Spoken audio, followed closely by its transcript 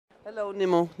Hello,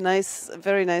 Nnimmo.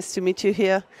 Very nice to meet you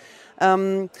here.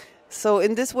 So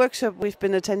in this workshop we've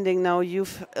been attending now,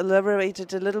 you've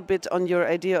elaborated a little bit on your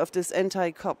idea of this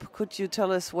anti-COP. Could you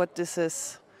tell us what this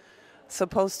is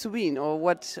supposed to mean, or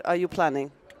what are you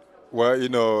planning? Well,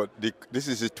 this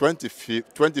is the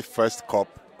 21st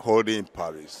COP holding in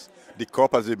Paris. The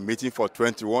COP has been meeting for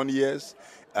 21 years,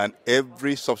 and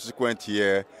every subsequent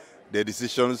year, the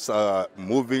decisions are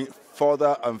moving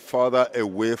further and further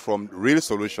away from real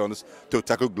solutions to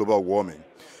tackle global warming.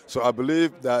 So I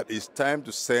believe that it's time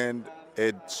to send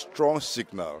a strong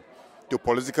signal to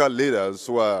political leaders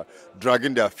who are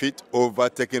dragging their feet over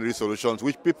taking real solutions,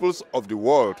 which peoples of the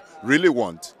world really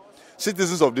want.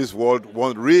 Citizens of this world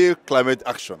want real climate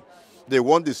action. They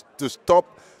want this to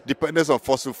stop dependence on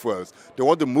fossil fuels. They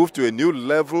want to move to a new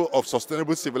level of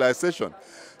sustainable civilization.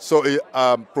 So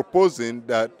I'm proposing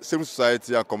that civil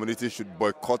society and community should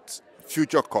boycott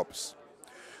future COPs,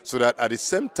 so that at the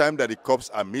same time that the COPs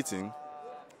are meeting,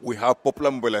 we have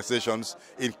popular mobilizations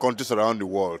in countries around the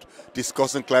world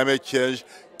discussing climate change,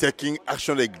 taking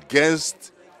action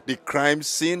against the crime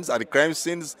scenes,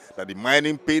 that the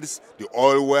mining pits, the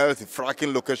oil wells, the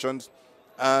fracking locations,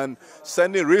 and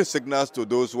sending real signals to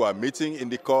those who are meeting in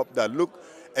the COP that, look,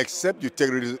 except you take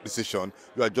a real decision,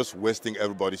 you are just wasting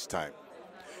everybody's time.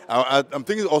 I'm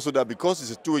thinking also that because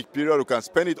it's a 2-week period, we can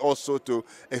spend it also to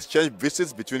exchange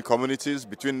visits between communities,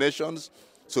 between nations.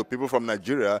 So people from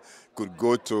Nigeria could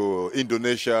go to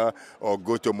Indonesia or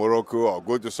go to Morocco or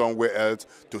go to somewhere else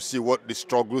to see what the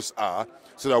struggles are,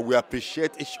 so that we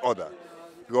appreciate each other.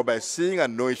 Because by seeing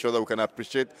and knowing each other, we can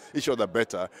appreciate each other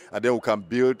better, and then we can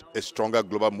build a stronger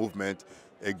global movement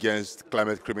against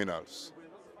climate criminals.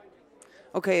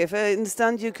 Okay, if I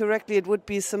understand you correctly, it would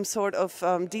be some sort of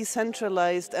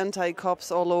decentralized anti-COPs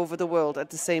all over the world at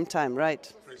the same time, right?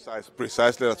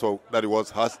 Precisely, that's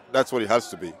what it has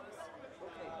to be.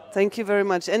 Thank you very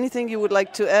much. Anything you would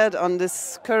like to add on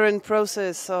this current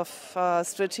process of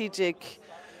strategic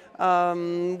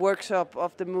workshop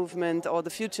of the movement, or the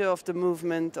future of the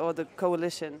movement, or the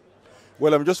coalition?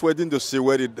 Well, I'm just waiting to see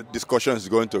where the discussion is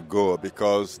going to go,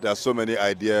 because there are so many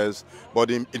ideas. But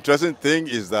the interesting thing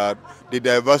is that the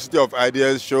diversity of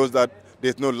ideas shows that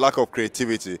there's no lack of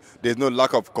creativity. There's no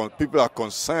lack of people are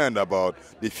concerned about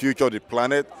the future of the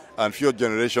planet and future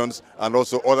generations, and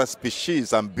also other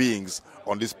species and beings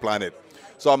on this planet.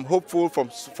 So I'm hopeful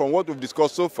from what we've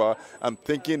discussed so far. I'm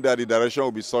thinking that the direction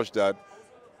will be such that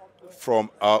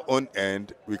from our own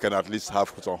end, we can at least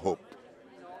have some hope.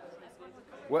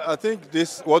 Well, I think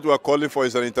what we are calling for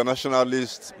is an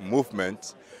internationalist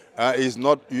movement.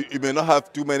 You may not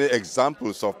have too many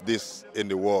examples of this in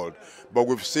the world, but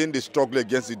we've seen the struggle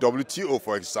against the WTO,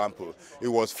 for example. It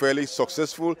was fairly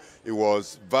successful. It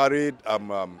was varied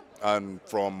and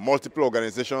from multiple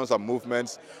organizations and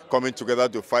movements coming together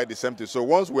to fight the same thing. So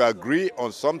once we agree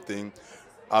on something,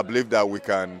 I believe that we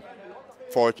can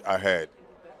forge ahead.